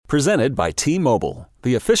Presented by T-Mobile,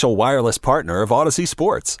 the official wireless partner of Odyssey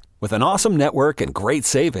Sports. With an awesome network and great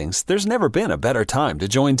savings, there's never been a better time to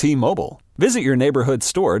join T-Mobile. Visit your neighborhood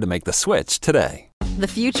store to make the switch today. The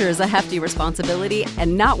future is a hefty responsibility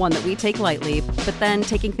and not one that we take lightly. But then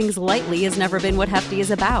taking things lightly has never been what Hefty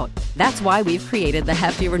is about. That's why we've created the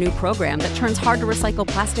Hefty Renew program that turns hard-to-recycle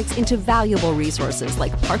plastics into valuable resources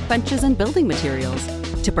like park benches and building materials.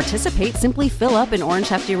 To participate, simply fill up an orange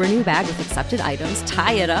Hefty Renew bag with accepted items,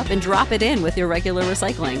 tie it up, and drop it in with your regular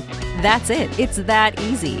recycling. That's it. It's that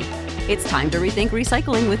easy. It's time to rethink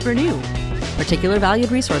recycling with Renew. Particular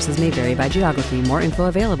valued resources may vary by geography. More info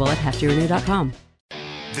available at heftyrenew.com.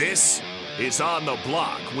 This is On the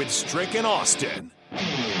Block with Strick and Austin.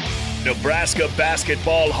 Nebraska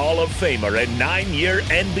Basketball Hall of Famer and 9-year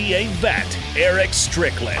NBA vet, Eric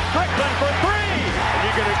Strickland. Strickland for three! And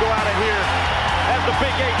you're going to go out of here as the Big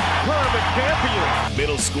 8 tournament champion.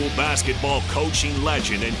 Middle school basketball coaching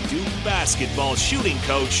legend and Duke basketball shooting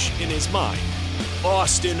coach in his mind,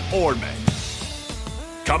 Austin Orman.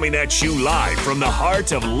 Coming at you live from the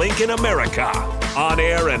heart of Lincoln, America. On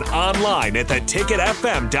air and online at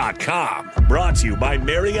theticketfm.com. Brought to you by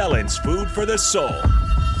Mary Ellen's Food for the Soul.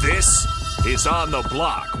 This is On the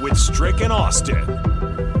Block with Strick and Austin.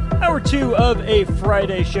 Hour 2 of a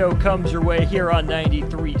Friday show comes your way here on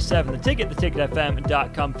 93.7 The Ticket,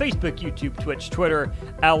 theticketfm.com, Facebook, YouTube, Twitch, Twitter,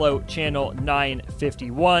 Allo Channel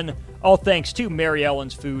 951. All thanks to Mary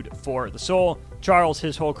Ellen's Food for the Soul. Charles,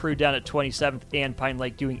 his whole crew down at 27th and Pine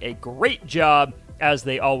Lake doing a great job, as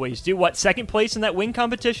they always do. What, second place in that wing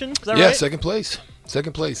competition? Is that right? Yeah, second place.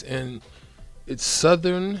 Second place. And it's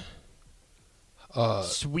Southern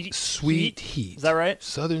Sweet Heat. Is that right?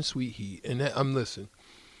 Southern Sweet Heat. And listen,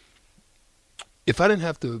 if I didn't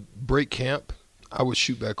have to break camp, I would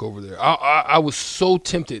shoot back over there. I was so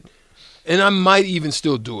tempted. And I might even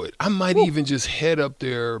still do it. I might even just head up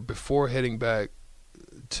there before heading back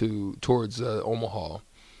towards Omaha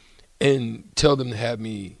and tell them to have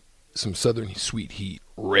me some Southern Sweet Heat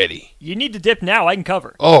ready. You need to dip now. I can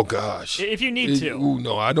cover. Oh, gosh. If you need to. Ooh,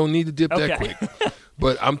 no, I don't need to dip that quick.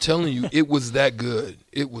 But I'm telling you, it was that good.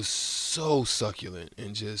 It was so succulent.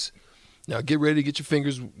 And just, now get ready to get your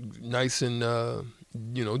fingers nice and,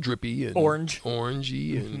 drippy and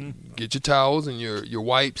orangey, and get your towels and your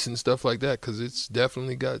wipes and stuff like that, because it's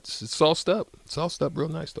definitely it's sauced up. It's sauced up real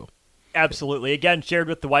nice, though. Absolutely. Again, shared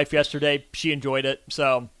with the wife yesterday. She enjoyed it.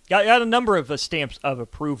 So got a number of stamps of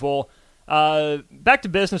approval. Back to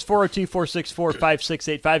business,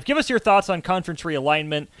 402-464-5685. Give us your thoughts on conference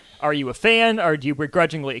realignment. Are you a fan, or do you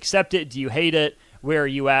begrudgingly accept it? Do you hate it? Where are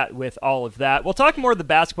you at with all of that? We'll talk more of the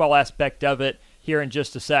basketball aspect of it here in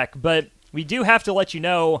just a sec, but we do have to let you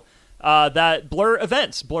know that Blur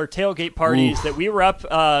tailgate parties that we were up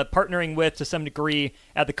partnering with to some degree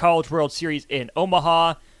at the College World Series in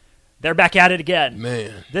Omaha, they're back at it again.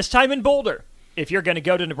 Man. This time in Boulder. If you're going to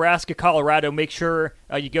go to Nebraska, Colorado, make sure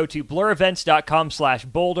you go to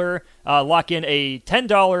blurevents.com/Boulder. Lock in a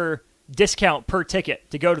 $10 discount per ticket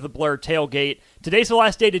to go to the Blur tailgate. Today's the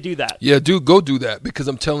last day to do that. Yeah, go do that, because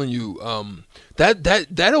I'm telling you,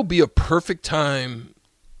 that'll be a perfect time.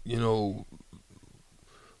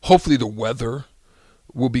 Hopefully the weather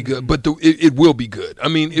will be good, but it will be good. I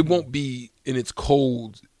mean, it won't be in its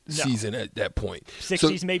cold season at that point.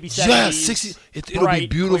 60s, maybe 70s. Yeah, 60s. It'll be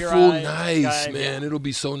beautiful, nice, man. Yeah. It'll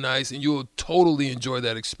be so nice, and you'll totally enjoy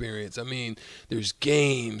that experience. I mean, there's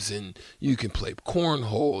games, and you can play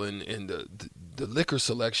cornhole, and the liquor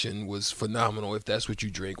selection was phenomenal if that's what you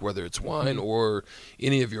drink, whether it's wine or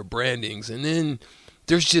any of your brandings. And then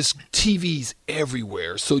there's just TVs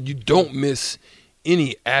everywhere, so you don't miss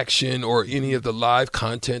any action or any of the live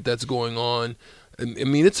content that's going on. I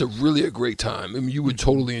mean, it's really a great time. I mean, you would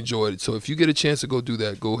totally enjoy it. So if you get a chance to go do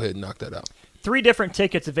that, go ahead and knock that out. 3 different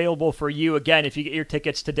tickets available for you. Again, if you get your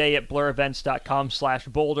tickets today at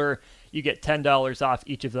blurevents.com/Boulder, you get $10 off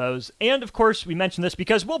each of those. And, of course, we mentioned this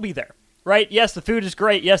because we'll be there, right? Yes, the food is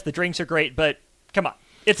great. Yes, the drinks are great. But come on,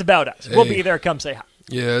 it's about us. Hey. We'll be there. Come say hi.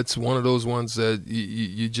 Yeah, it's one of those ones that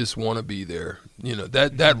you just want to be there.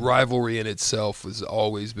 That rivalry in itself has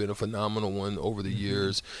always been a phenomenal one over the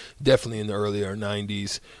years. Definitely in the earlier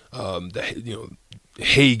 90s,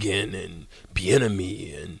 Hagen and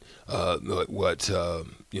Bieniemy and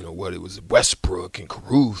what it was, Westbrook and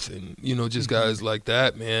Caruth and just guys like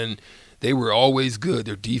that, man. They were always good.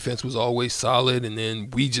 Their defense was always solid, and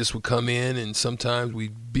then we just would come in, and sometimes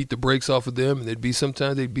we'd beat the brakes off of them, and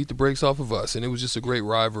sometimes they'd beat the brakes off of us, and it was just a great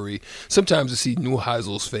rivalry. Sometimes to see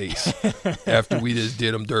Neuheisel's face after we just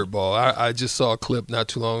did him dirtball. I just saw a clip not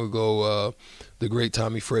too long ago the great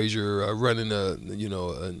Tommy Frazier running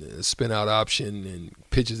a spin out option and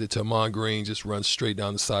pitches it to Amon Green, just runs straight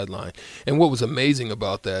down the sideline. And what was amazing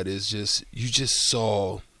about that is you just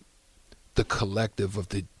saw the collective of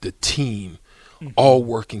the team all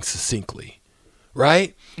working succinctly,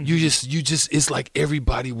 right? You just it's like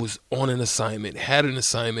everybody was on an assignment, had an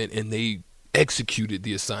assignment, and they executed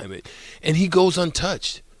the assignment. And he goes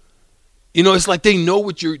untouched. It's like they know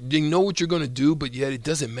what you're going to do, but yet it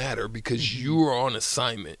doesn't matter because you are on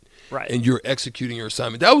assignment, right? And you're executing your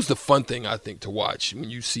assignment. That was the fun thing, I think, to watch when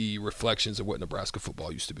you see reflections of what Nebraska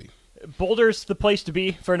football used to be. Boulder's the place to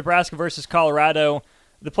be for Nebraska versus Colorado.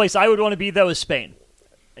 The place I would want to be, though, is Spain.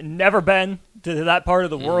 Never been to that part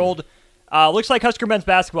of the world. Looks like Husker men's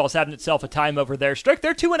basketball is having itself a time over there. Strick,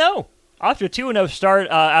 they're 2-0. After a 2-0 start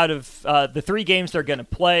out of the 3 games they're going to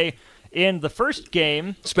play. In the first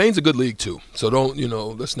game, Spain's a good league too. So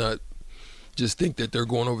let's not just think that they're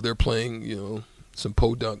going over there playing, some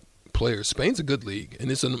podunk players. Spain's a good league,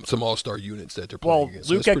 and it's some all-star units that they're playing against.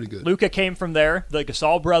 So that's pretty good. Luka came from there. The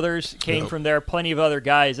Gasol brothers came from there. Plenty of other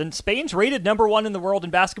guys. And Spain's rated number 1 in the world in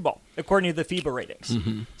basketball, according to the FIBA ratings.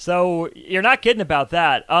 So you're not kidding about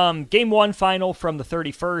that. Game 1 final from the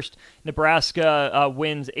 31st. Nebraska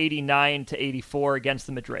wins 89-84 against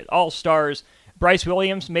the Madrid All-Stars. Bryce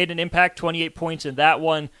Williams made an impact, 28 points in that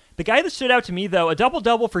one. The guy that stood out to me, though, a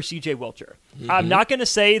double-double for C.J. Wilcher. I'm not going to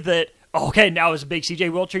say that, now is a big C.J.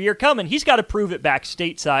 Wilcher year coming. He's got to prove it back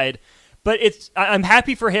stateside. But I'm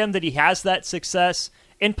happy for him that he has that success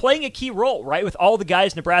and playing a key role, right, with all the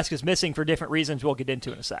guys Nebraska's missing for different reasons we'll get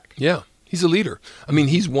into in a sec. Yeah, he's a leader. I mean,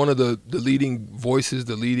 he's one of the leading voices,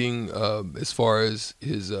 the leading as far as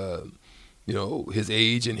his, his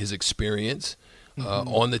age and his experience.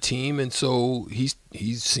 On the team, and so he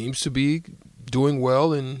seems to be doing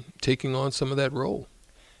well and taking on some of that role.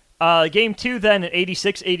 Game 2, then, an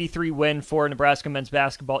 86-83 win for Nebraska men's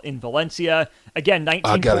basketball in Valencia. Again, 19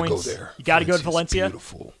 points. I gotta go there. You got to go to Valencia?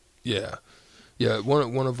 Beautiful. Yeah.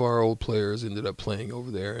 One of our old players ended up playing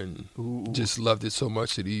over there and just loved it so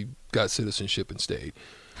much that he got citizenship and stayed.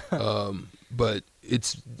 But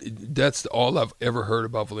that's all I've ever heard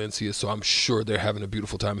about Valencia, so I'm sure they're having a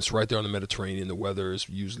beautiful time. It's right there on the Mediterranean. The weather is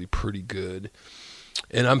usually pretty good,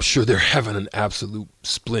 and I'm sure they're having an absolute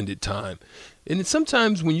splendid time. And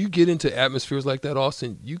sometimes when you get into atmospheres like that,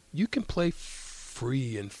 Austin, you can play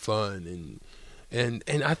free and fun, and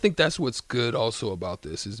I think that's what's good also about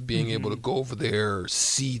this is being able to go over there,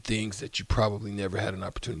 see things that you probably never had an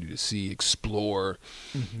opportunity to see, explore,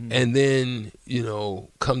 and then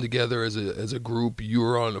come together as a group.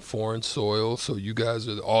 You're on a foreign soil, so you guys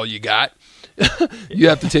are all you got. You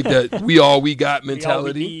have to take that we all we got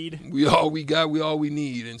mentality. We all we got, we all we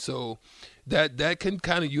need, and so that can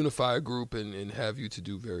kind of unify a group and have you to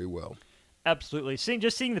do very well. Absolutely.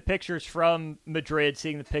 Seeing the pictures from Madrid,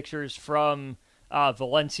 seeing the pictures from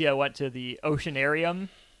Valencia, went to the Oceanarium,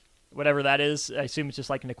 whatever that is. I assume it's just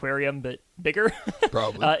like an aquarium, but bigger.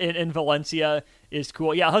 Probably. In Valencia is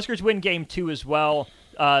cool. Yeah, Huskers win game 2 as well.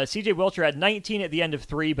 C.J. Wilcher had 19 at the end of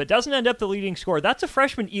 3, but doesn't end up the leading scorer. That's a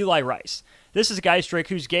freshman, Eli Rice. This is a guy, Strick,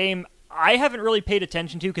 whose game I haven't really paid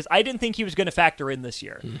attention to because I didn't think he was going to factor in this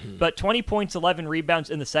year. But 20 points, 11 rebounds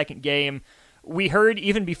in the second game. We heard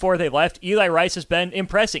even before they left, Eli Rice has been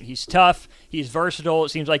impressing. He's tough. He's versatile. It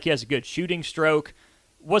seems like he has a good shooting stroke.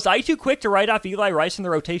 Was I too quick to write off Eli Rice in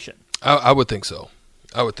the rotation? I would think so.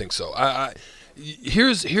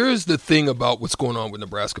 Here's the thing about what's going on with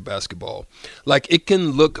Nebraska basketball. Like, it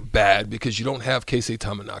can look bad because you don't have Keisei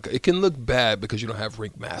Tamanaka. It can look bad because you don't have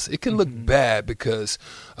Rink Mass. It can look bad because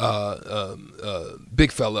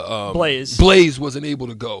big fella Blaze wasn't able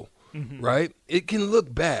to go. Right? It can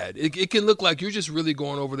look bad. It can look like you're just really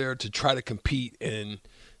going over there to try to compete and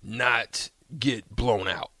not get blown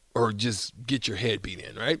out or just get your head beat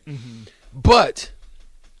in, right? But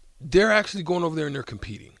they're actually going over there and they're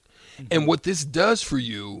competing. And what this does for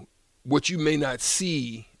you, what you may not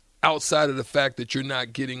see outside of the fact that you're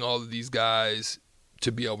not getting all of these guys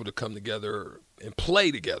to be able to come together and play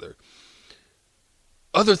together,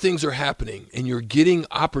 other things are happening, and you're getting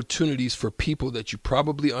opportunities for people that you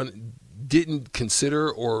probably didn't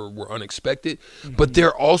consider or were unexpected, but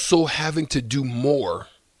they're also having to do more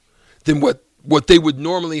than what they would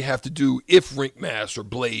normally have to do if Rink Mass or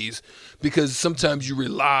Blaze, because sometimes you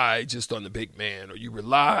rely just on the big man or you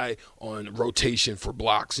rely on rotation for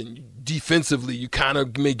blocks, and defensively you kind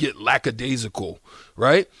of may get lackadaisical,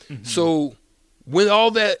 right? So with all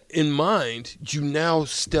that in mind, you now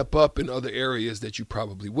step up in other areas that you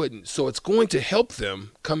probably wouldn't. So it's going to help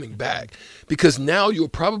them coming back because now you'll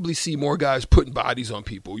probably see more guys putting bodies on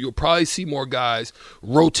people. You'll probably see more guys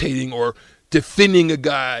rotating or defending a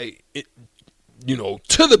guy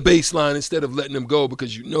to the baseline instead of letting them go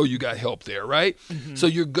because you got help there, right? Mm-hmm. So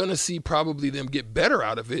you're going to see probably them get better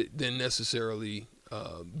out of it than necessarily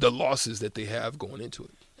the losses that they have going into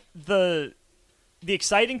it. The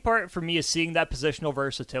exciting part for me is seeing that positional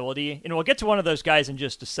versatility, and we'll get to one of those guys in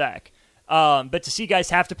just a sec. But to see guys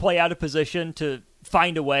have to play out of position to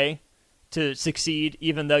find a way to succeed,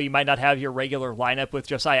 even though you might not have your regular lineup with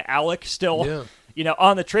Josiah Alec still,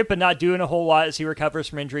 on the trip and not doing a whole lot as he recovers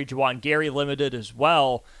from injury. Juwan Gary limited as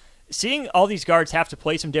well. Seeing all these guards have to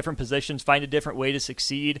play some different positions, find a different way to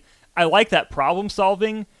succeed. I like that problem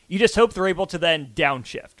solving. You just hope they're able to then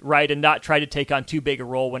downshift, right, and not try to take on too big a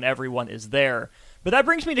role when everyone is there. But that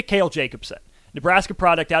brings me to Cale Jacobson. Nebraska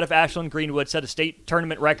product out of Ashland Greenwood, set a state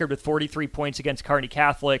tournament record with 43 points against Kearney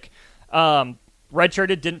Catholic.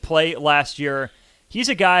 Redshirted, didn't play last year. He's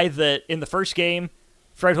a guy that in the first game,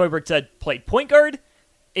 Fred Hoiberg said played point guard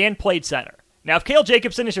and played center. Now, if Cale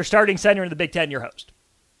Jacobson is your starting center in the Big Ten, you're host.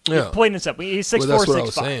 Yeah. Plain and simple. He's 6'4", 6'5". Well, that's what I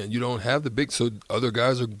was saying. You don't have the big, so other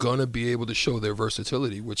guys are going to be able to show their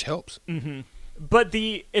versatility, which helps. Mm-hmm. But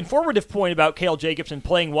the informative point about Cale Jacobson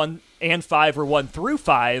playing 1 and 5 or 1 through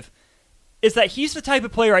 5 is that he's the type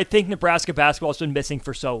of player I think Nebraska basketball has been missing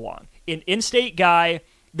for so long. An in-state guy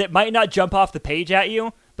that might not jump off the page at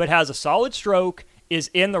you, but has a solid stroke, is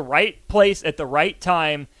in the right place at the right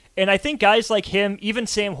time. And I think guys like him, even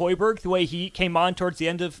Sam Hoiberg, the way he came on towards the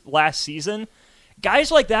end of last season, guys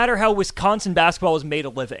like that are how Wisconsin basketball is made a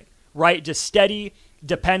living, right? Just steady,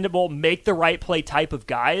 dependable, make the right play type of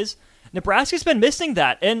guys. Nebraska's been missing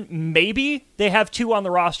that, and maybe they have 2 on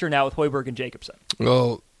the roster now with Hoiberg and Jacobson.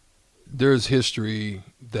 Well, there's history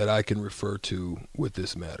that I can refer to with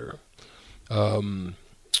this matter.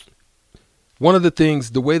 One of the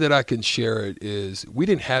things, the way that I can share it is we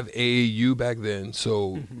didn't have AAU back then,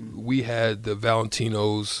 so we had the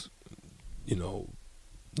Valentinos,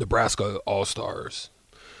 Nebraska All-Stars.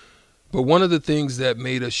 But one of the things that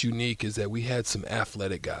made us unique is that we had some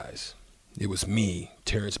athletic guys. It was me,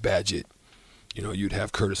 Terrence Badgett. You'd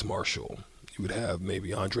have Curtis Marshall. You would have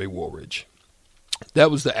maybe Andre Woolridge.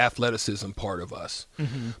 That was the athleticism part of us.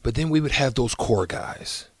 Mm-hmm. But then we would have those core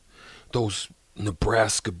guys, those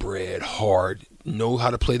Nebraska-bred, hard, know how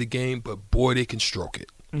to play the game, but boy, they can stroke it.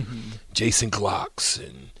 Mm-hmm. Jason Glocks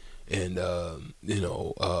and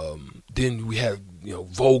then we had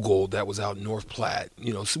Vogel that was out in North Platte.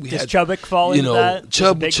 So we Does had Chubbuck fall into that?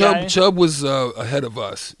 Chubb was ahead of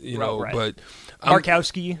us. Right. But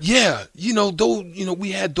Markowski.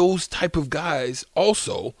 We had those type of guys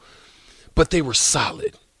also, but they were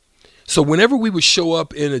solid. So whenever we would show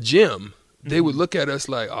up in a gym, they would look at us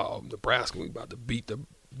like, "Oh, Nebraska, we about to beat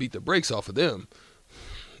the brakes off of them."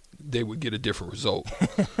 They would get a different result,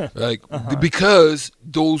 because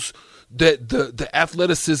the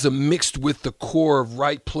athleticism mixed with the core of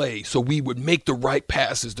right play. So we would make the right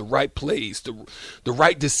passes, the right plays, the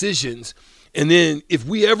right decisions, and then if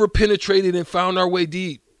we ever penetrated and found our way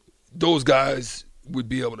deep, those guys would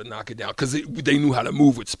be able to knock it down because they knew how to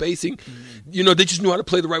move with spacing. Mm-hmm. They just knew how to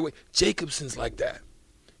play the right way. Jacobson's like that.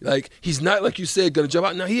 Like, he's not, like you said, going to jump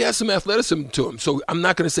out. Now, he has some athleticism to him, so I'm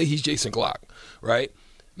not going to say he's Jason Glock, right?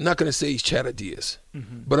 I'm not going to say he's Chad Diaz.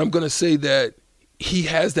 Mm-hmm. But I'm going to say that he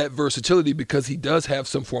has that versatility because he does have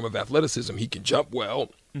some form of athleticism. He can jump well,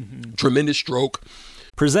 tremendous stroke.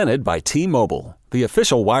 Presented by T-Mobile, the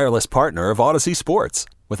official wireless partner of Odyssey Sports.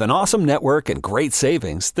 With an awesome network and great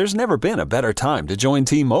savings, there's never been a better time to join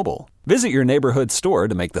T-Mobile. Visit your neighborhood store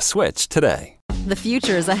to make the switch today. The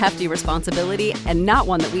future is a hefty responsibility and not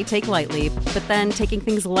one that we take lightly, but then taking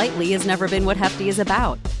things lightly has never been what Hefty is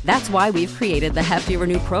about. That's why we've created the Hefty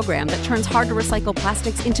Renew program that turns hard-to-recycle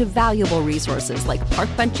plastics into valuable resources like park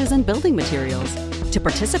benches and building materials. To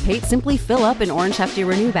participate, simply fill up an orange Hefty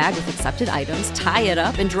Renew bag with accepted items, tie it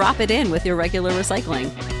up, and drop it in with your regular recycling.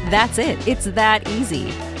 That's it. It's that easy.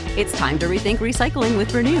 It's time to rethink recycling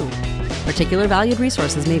with Renew. Particular valued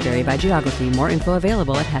resources may vary by geography. More info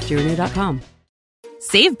available at heftyrenew.com.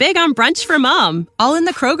 Save big on brunch for mom, all in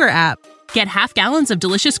the Kroger app. Get half gallons of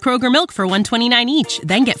delicious Kroger milk for $1.29 each.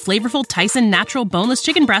 Then get flavorful Tyson natural boneless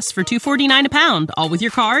chicken breasts for $2.49 a pound, all with your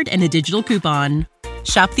card and a digital coupon.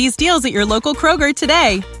 Shop these deals at your local Kroger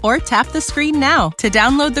today, or tap the screen now to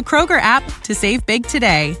download the Kroger app to save big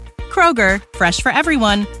today. Kroger, fresh for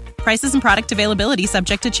everyone. Prices and product availability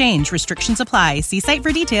subject to change. Restrictions apply. See site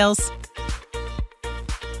for details.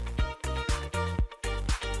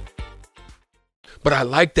 But I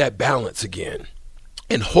like that balance again.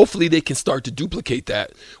 And hopefully they can start to duplicate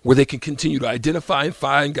that where they can continue to identify and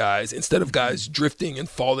find guys instead of guys drifting and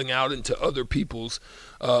falling out into other people's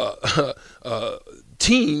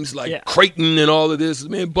teams like Creighton and all of this.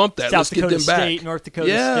 Man, bump that. South Let's Dakota get them back. State, North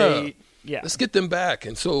Dakota State. Yeah. Let's get them back.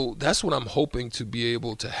 And so that's what I'm hoping to be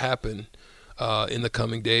able to happen in the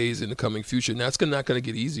coming days, in the coming future. And that's not going to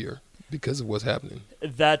get easier because of what's happening.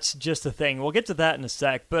 That's just the thing. We'll get to that in a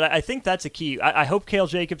sec, but I think that's a key. I hope Cale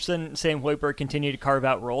Jacobson and Sam Hoiberg continue to carve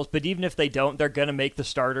out roles, but even if they don't, they're going to make the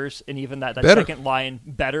starters and even that second line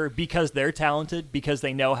better because they're talented, because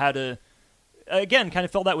they know how to, again, kind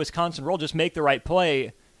of fill that Wisconsin role, just make the right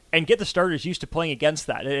play and get the starters used to playing against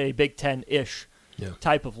that at a Big Ten-ish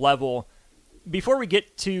type of level. Before we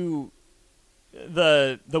get to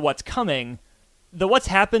the what's coming, the what's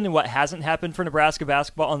happened and what hasn't happened for Nebraska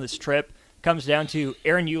basketball on this trip comes down to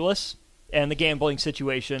Aaron Eulis and the gambling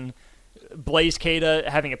situation, Blaise Keita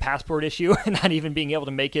having a passport issue and not even being able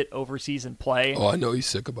to make it overseas and play. Oh, I know he's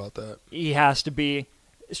sick about that. He has to be.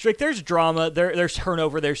 Strick, there's drama, there's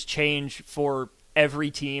turnover, there's change for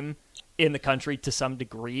every team in the country to some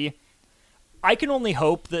degree. I can only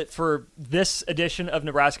hope that for this edition of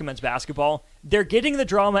Nebraska men's basketball, they're getting the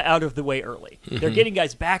drama out of the way early. Mm-hmm. They're getting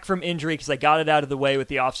guys back from injury because they got it out of the way with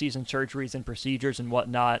the offseason surgeries and procedures and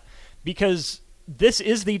whatnot, because this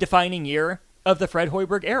is the defining year of the Fred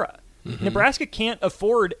Hoiberg era. Mm-hmm. Nebraska can't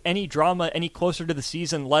afford any drama any closer to the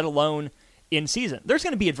season, let alone in season. There's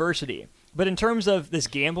going to be adversity, but in terms of this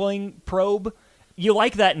gambling probe, you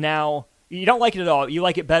like that now. You don't like it at all. You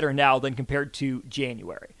like it better now than compared to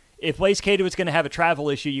January. If Blaise Keita was going to have a travel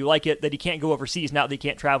issue, you like it that he can't go overseas now that he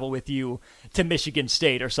can't travel with you to Michigan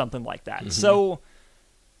State or something like that. Mm-hmm. So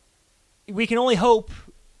we can only hope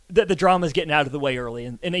that the drama is getting out of the way early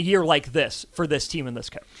in a year like this for this team and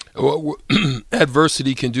this coach. Well,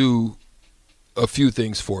 adversity can do a few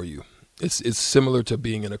things for you. It's similar to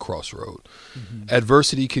being in a crossroad. Mm-hmm.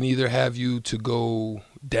 Adversity can either have you to go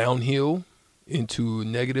downhill into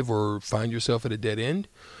negative or find yourself at a dead end,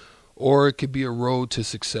 or it could be a road to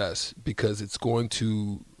success because it's going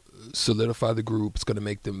to solidify the group. It's going to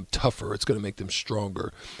make them tougher. It's going to make them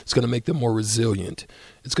stronger. It's going to make them more resilient.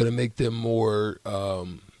 It's going to make them more,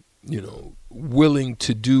 willing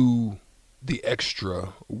to do the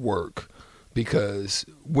extra work. Because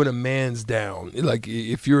when a man's down, like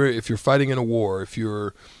if you're fighting in a war, if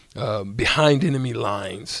you're behind enemy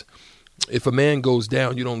lines, if a man goes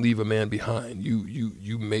down, you don't leave a man behind.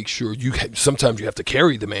 You make sure sometimes you have to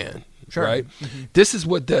carry the man, sure. Right? Mm-hmm. This is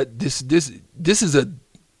what this is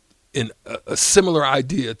a similar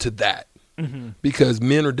idea to that, mm-hmm. because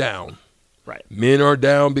men are down. Right. Men are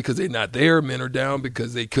down because they're not there. Men are down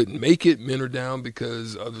because they couldn't make it. Men are down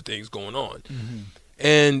because other things going on. Mm-hmm.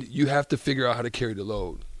 And you have to figure out how to carry the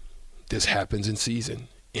load. This happens in season.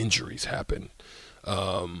 Injuries happen.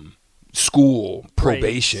 School,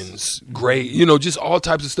 probations, grade, just all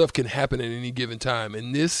types of stuff can happen at any given time.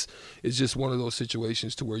 And this is just one of those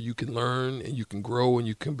situations to where you can learn and you can grow and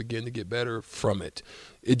you can begin to get better from it.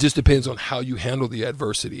 It just depends on how you handle the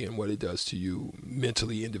adversity and what it does to you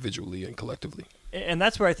mentally, individually, and collectively. And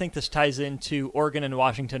that's where I think this ties into Oregon and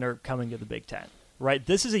Washington are coming to the Big Ten, right?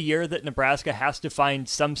 This is a year that Nebraska has to find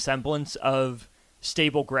some semblance of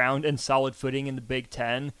stable ground and solid footing in the Big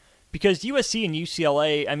Ten. Because USC and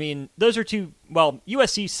UCLA, I mean, those are two,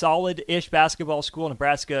 USC solid-ish basketball school.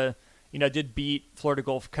 Nebraska, did beat Florida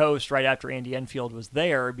Gulf Coast right after Andy Enfield was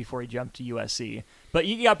there before he jumped to USC. But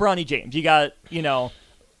you got Bronny James. You got,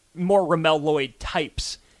 more Ramel Lloyd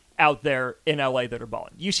types out there in LA that are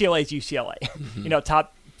balling. UCLA is UCLA, mm-hmm.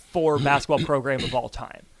 Top 4 basketball program of all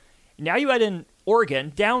time. Now you add in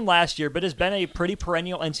Oregon, down last year, but has been a pretty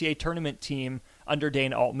perennial NCAA tournament team under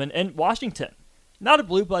Dana Altman, and Washington. Not a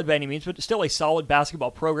blue blood by any means, but still a solid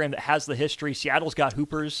basketball program that has the history. Seattle's got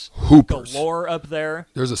hoopers galore up there.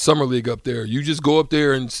 There's a summer league up there. You just go up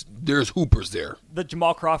there and there's hoopers there. The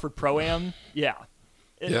Jamal Crawford Pro-Am, yeah.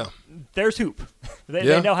 There's hoop.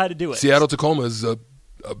 They know how to do it. Seattle-Tacoma is a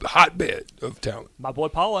hotbed of talent. My boy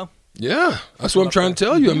Paulo. Yeah, that's what I'm trying to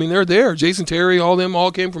tell you. I mean, they're there. Jason Terry, all them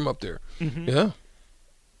all came from up there. Mm-hmm. Yeah.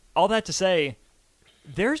 All that to say,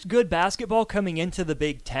 there's good basketball coming into the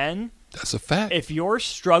Big Ten. That's a fact. If you're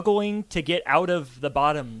struggling to get out of the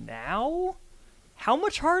bottom now, how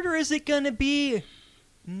much harder is it going to be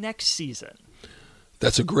next season?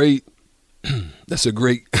 That's a great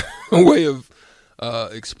way of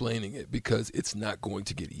explaining it, because it's not going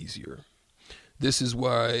to get easier. This is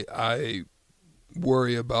why I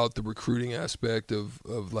worry about the recruiting aspect of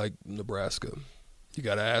like Nebraska. You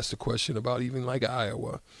got to ask the question about even like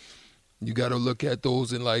Iowa. You got to look at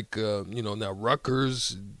those in like, now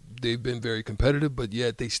Rutgers, they've been very competitive, but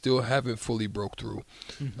yet they still haven't fully broke through.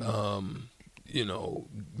 Mm-hmm.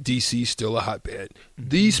 DC still a hotbed. Mm-hmm.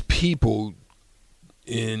 These people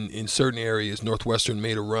in certain areas, Northwestern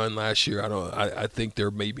made a run last year. I think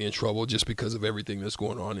they're maybe in trouble just because of everything that's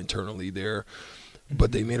going on internally there.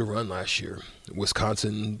 but they made a run last year.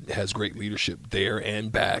 Wisconsin has great leadership there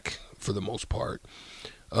and back for the most part.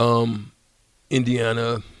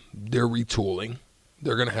 Indiana, they're retooling.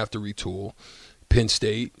 They're going to have to retool. Penn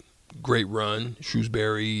State, great run.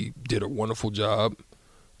 Shrewsbury did a wonderful job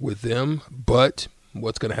with them, but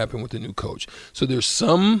what's going to happen with the new coach? So there's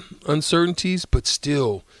some uncertainties, but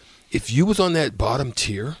still, if you was on that bottom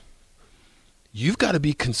tier, you've got to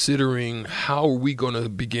be considering how are we going to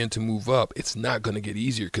begin to move up. It's not going to get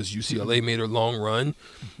easier because UCLA made a long run.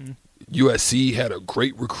 USC had a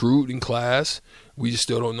great recruiting class. We just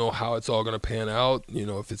still don't know how it's all going to pan out,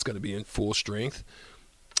 if it's going to be in full strength.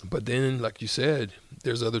 But then, like you said,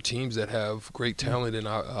 there's other teams that have great talent and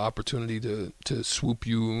opportunity to swoop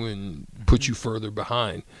you and put you further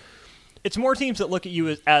behind. It's more teams that look at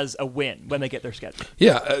you as a win when they get their schedule.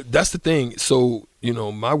 Yeah, that's the thing. So,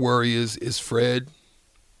 my worry is Fred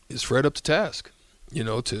up to task, because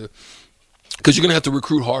you're going to have to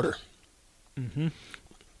recruit harder. Mm-hmm.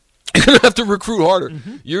 You're going to have to recruit harder.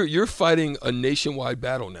 Mm-hmm. You're fighting a nationwide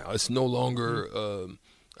battle now. It's no longer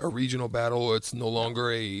a regional battle. It's no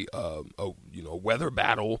longer a weather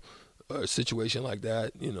battle, a situation like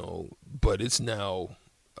that, but it's now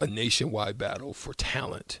a nationwide battle for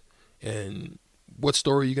talent. And what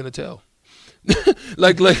story are you going to tell?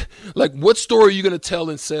 like what story are you going to tell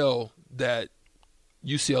and sell that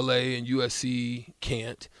UCLA and USC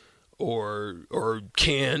can't or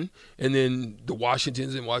can, and then the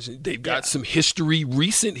Washingtons and Washington, they've got some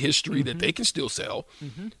recent history that they can still sell.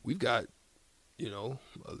 Mm-hmm. We've got, a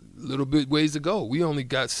little bit ways to go. We only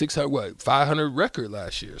got 500 record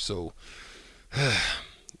last year, so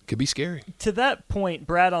could be scary. To that point,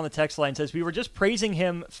 Brad on the text line says, we were just praising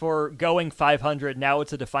him for going 500. Now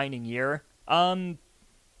it's a defining year.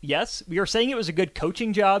 Yes, we were saying it was a good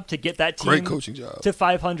coaching job to get that team great coaching job to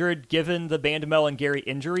 500, given the Bandamel and Gary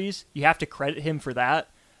injuries. You have to credit him for that.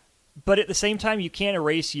 But at the same time, you can't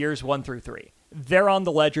erase years 1 through 3. They're on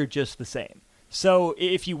the ledger just the same. So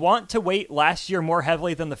if you want to weight last year more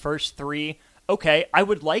heavily than the first 3, okay, I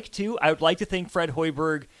would like to. I would like to think Fred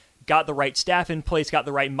Hoiberg got the right staff in place, got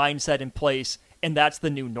the right mindset in place, and that's the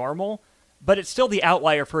new normal. But it's still the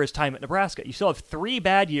outlier for his time at Nebraska. You still have 3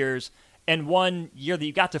 bad years and 1 year that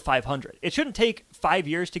you got to 500. It shouldn't take 5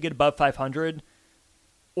 years to get above 500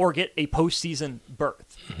 or get a postseason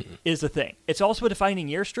berth, is the thing. It's also a defining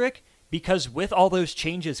year, Strick, because with all those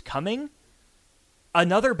changes coming,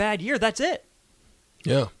 another bad year, that's it.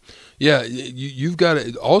 Yeah. You've got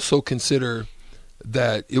to also consider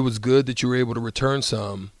that it was good that you were able to return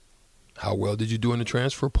some. How well did you do in the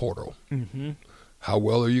transfer portal? Mm-hmm. How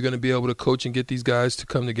well are you going to be able to coach and get these guys to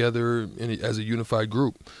come together as a unified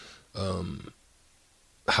group?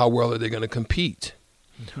 How well are they going to compete?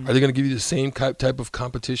 Mm-hmm. Are they going to give you the same type of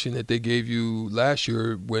competition that they gave you last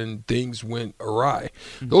year when things went awry?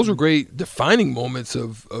 Mm-hmm. Those were great defining moments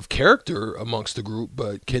of character amongst the group,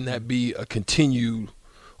 but can that be a continuation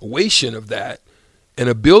of that and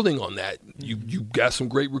a building on that? Mm-hmm. You got some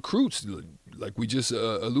great recruits, like we just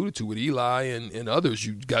alluded to with Eli and others.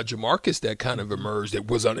 You got Jamarcus that kind of emerged that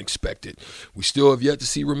was unexpected. We still have yet to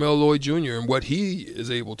see Ramel Lloyd Jr. and what he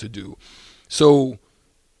is able to do. So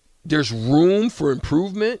there's room for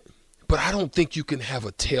improvement, but I don't think you can have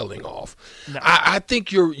a tailing off. No. I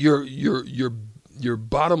think your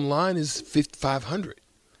bottom line is 500.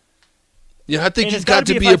 I think it's got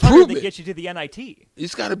to be improvement. That gets you to the NIT.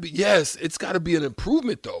 It's got to be, yes, it's got to be an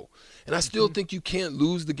improvement though. And I still think you can't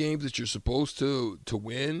lose the games that you're supposed to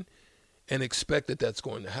win and expect that that's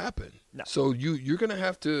going to happen. No. So you're going to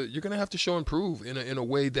have to show improve in a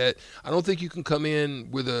way that I don't think you can come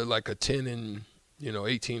in with a 10 and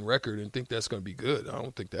 18 record and think that's going to be good. I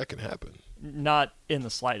don't think that can happen. Not in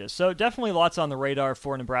the slightest. So definitely lots on the radar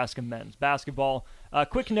for Nebraska men's basketball.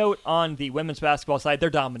 Quick note on the women's basketball side, they're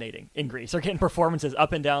dominating in Greece. They're getting performances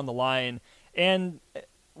up and down the line. And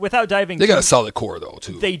without diving they got a solid core, though,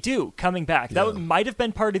 too. They do, coming back. That might have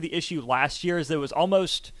been part of the issue last year, is it was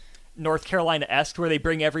almost North Carolina-esque where they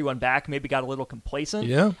bring everyone back, maybe got a little complacent.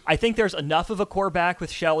 Yeah. I think there's enough of a core back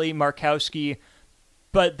with Shelley, Markowski,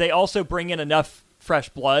 but they also bring in enough fresh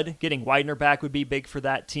blood. Getting Widener back would be big for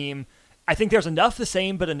that team. I think there's enough the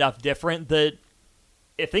same but enough different that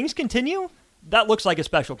if things continue, that looks like a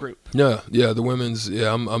special group. Yeah, the women's.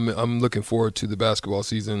 Yeah, I'm looking forward to the basketball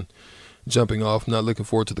season jumping off. Not looking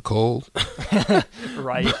forward to the cold,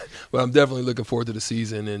 right? But I'm definitely looking forward to the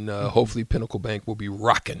season, and hopefully Pinnacle Bank will be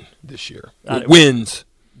rocking this year. Wins.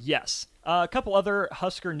 Yes. A couple other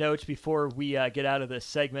Husker notes before we get out of this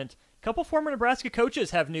segment. A couple former Nebraska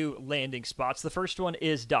coaches have new landing spots. The first one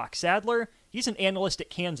is Doc Sadler. He's an analyst at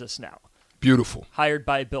Kansas now. Beautiful. Hired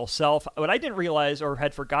by Bill Self. What I didn't realize or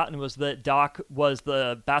had forgotten was that Doc was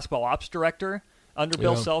the basketball ops director under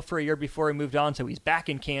Bill Self for a year before he moved on, so he's back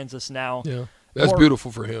in Kansas now. Yeah, that's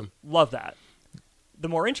beautiful for him. Love that. The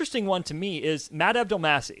more interesting one to me is Matt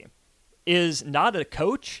Abdelmassih is not a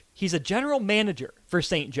coach. He's a general manager for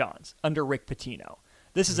St. John's under Rick Pitino.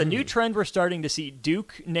 This is a new trend we're starting to see.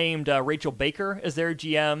 Duke named Rachel Baker as their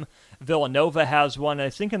GM. Villanova has one. I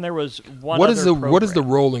think there was one What other is the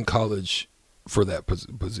role in college for that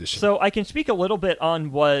position? So I can speak a little bit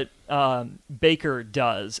on what Baker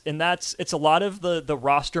does, and it's a lot of the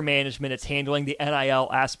roster management. It's handling the NIL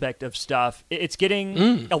aspect of stuff. It's getting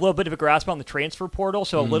a little bit of a grasp on the transfer portal,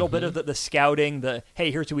 so a little bit of the scouting,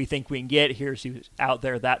 hey, here's who we think we can get, here's who's out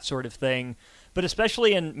there, that sort of thing. But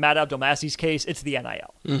especially in Matt Abdelmassih's case, it's the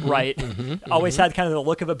NIL, right? Always had kind of the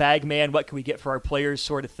look of a bag man, what can we get for our players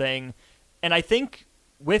sort of thing. And I think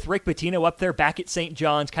with Rick Pitino up there back at St.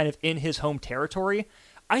 John's, kind of in his home territory,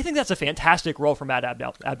 I think that's a fantastic role for Matt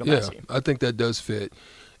Abdelmassih. Yeah, I think that does fit.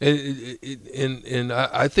 And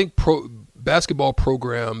I think basketball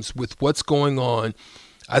programs, with what's going on,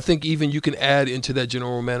 I think even you can add into that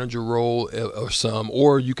general manager role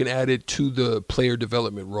or you can add it to the player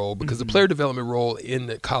development role, because the player development role in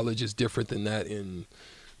the college is different than that in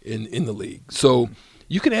the league. So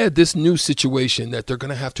you can add this new situation that they're going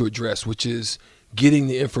to have to address, which is getting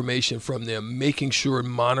the information from them, making sure and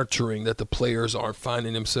monitoring that the players aren't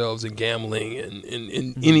finding themselves in gambling and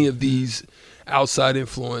in any of these outside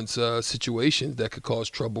influence situations that could cause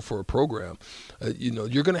trouble for a program.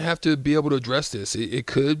 You're going to have to be able to address this. It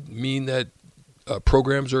could mean that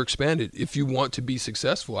programs are expanded if you want to be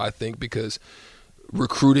successful, I think, because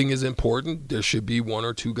recruiting is important. There should be one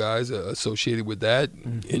or two guys associated with that.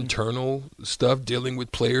 Internal stuff, dealing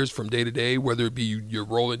with players from day to day, whether it be your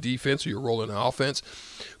role in defense or your role in offense.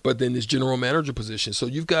 But then this general manager position. So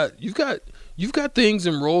you've got things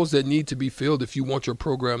and roles that need to be filled if you want your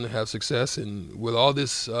program to have success. And with all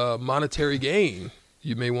this monetary gain,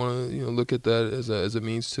 you may want to look at that as a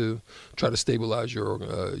means to try to stabilize your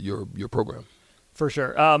program. For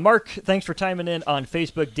sure. Mark, thanks for chiming in on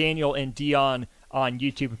Facebook. Daniel and Dion on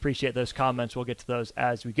YouTube. Appreciate those comments. We'll get to those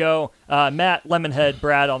as we go. Matt, Lemonhead,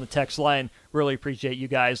 Brad on the text line. Really appreciate you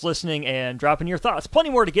guys listening and dropping your thoughts. Plenty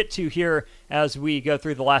more to get to here as we go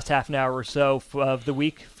through the last half an hour or so of the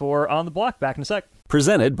week for On the Block. Back in a sec.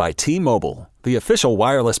 Presented by T-Mobile, the official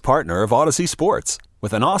wireless partner of Odyssey Sports.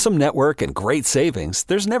 With an awesome network and great savings,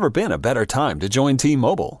 there's never been a better time to join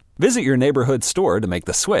T-Mobile. Visit your neighborhood store to make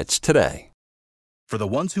the switch today. For the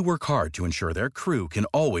ones who work hard to ensure their crew can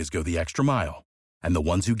always go the extra mile, and the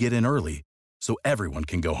ones who get in early so everyone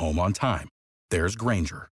can go home on time, there's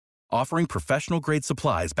Grainger, offering professional-grade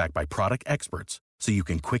supplies backed by product experts so you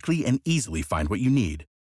can quickly and easily find what you need.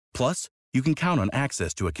 Plus, you can count on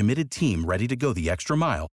access to a committed team ready to go the extra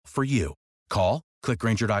mile for you. Call, click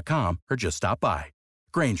Grainger.com, or just stop by.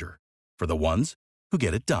 Grainger, for the ones who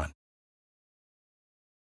get it done.